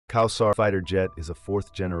Kowsar fighter jet is a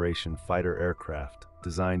fourth-generation fighter aircraft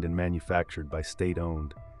designed and manufactured by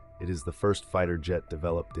state-owned. It is the first fighter jet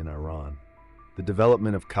developed in Iran. The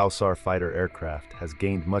development of Kowsar fighter aircraft has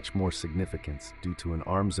gained much more significance due to an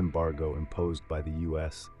arms embargo imposed by the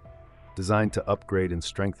U.S., designed to upgrade and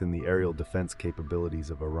strengthen the aerial defense capabilities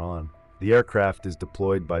of Iran. The aircraft is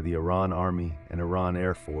deployed by the Iran Army and Iran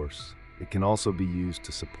Air Force. It can also be used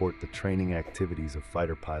to support the training activities of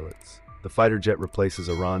fighter pilots. The fighter jet replaces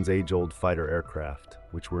Iran's age-old fighter aircraft,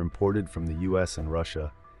 which were imported from the US and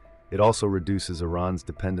Russia. It also reduces Iran's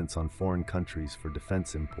dependence on foreign countries for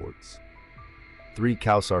defense imports. 3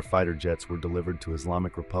 Kowsar fighter jets were delivered to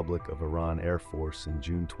Islamic Republic of Iran Air Force in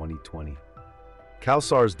June 2020.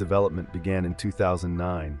 Kowsar's development began in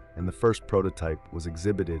 2009, and the first prototype was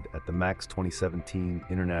exhibited at the MAX 2017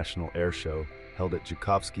 International Air Show held at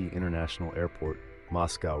Zhukovsky International Airport,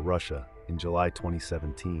 Moscow, Russia, in July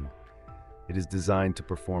 2017. It is designed to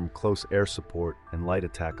perform close air support and light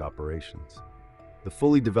attack operations. The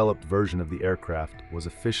fully developed version of the aircraft was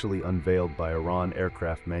officially unveiled by Iran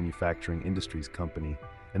Aircraft Manufacturing Industries Company,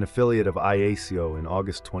 an affiliate of IACO, in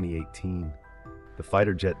August 2018. The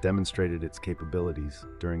fighter jet demonstrated its capabilities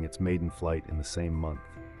during its maiden flight in the same month.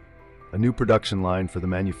 A new production line for the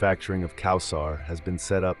manufacturing of Kowsar has been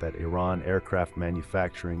set up at Iran Aircraft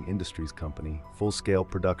Manufacturing Industries Company. Full-scale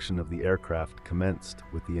production of the aircraft commenced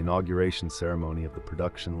with the inauguration ceremony of the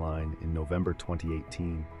production line in November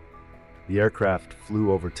 2018. The aircraft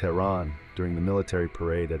flew over Tehran during the military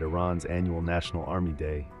parade at Iran's annual National Army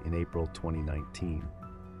Day in April 2019.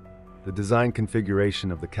 The design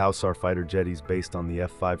configuration of the Kowsar fighter jet is based on the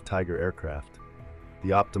F-5 Tiger aircraft. The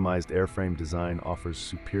optimized airframe design offers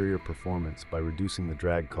superior performance by reducing the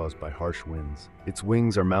drag caused by harsh winds. Its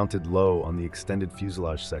wings are mounted low on the extended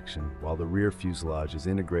fuselage section, while the rear fuselage is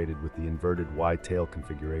integrated with the inverted Y-tail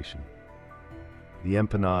configuration. The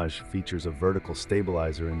empennage features a vertical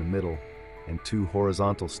stabilizer in the middle and 2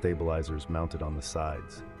 horizontal stabilizers mounted on the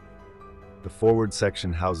sides. The forward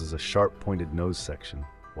section houses a sharp-pointed nose section,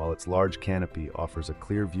 while its large canopy offers a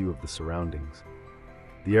clear view of the surroundings.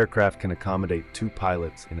 The aircraft can accommodate 2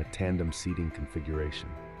 pilots in a tandem seating configuration.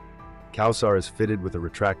 Kowsar is fitted with a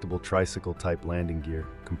retractable tricycle-type landing gear,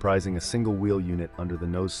 comprising a single wheel unit under the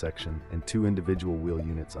nose section and 2 individual wheel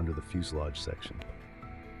units under the fuselage section.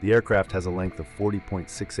 The aircraft has a length of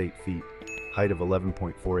 40.68 feet, height of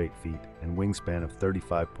 11.48 feet, and wingspan of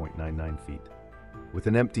 35.99 feet. With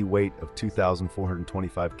an empty weight of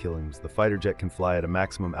 2,425 kilograms, the fighter jet can fly at a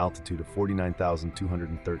maximum altitude of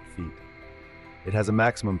 49,230 feet. It has a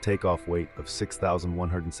maximum takeoff weight of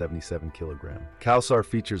 6,177 kilograms. Kowsar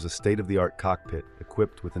features a state-of-the-art cockpit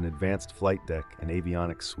equipped with an advanced flight deck and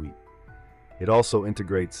avionics suite. It also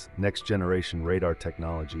integrates next-generation radar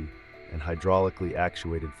technology and hydraulically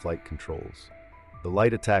actuated flight controls. The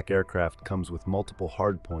light attack aircraft comes with multiple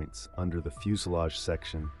hardpoints under the fuselage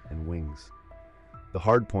section and wings. The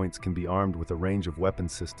hardpoints can be armed with a range of weapon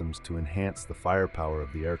systems to enhance the firepower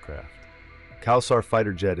of the aircraft. Kowsar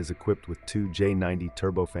fighter jet is equipped with 2 J90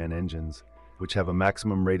 turbofan engines, which have a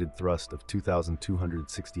maximum rated thrust of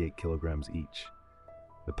 2,268 kilograms each.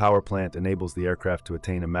 The power plant enables the aircraft to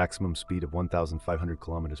attain a maximum speed of 1,500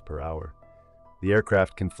 kilometers per hour. The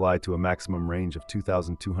aircraft can fly to a maximum range of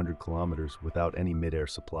 2,200 kilometers without any mid-air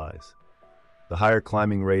supplies. The higher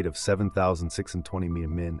climbing rate of 7,620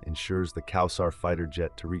 min ensures the Kowsar fighter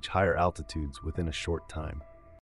jet to reach higher altitudes within a short time.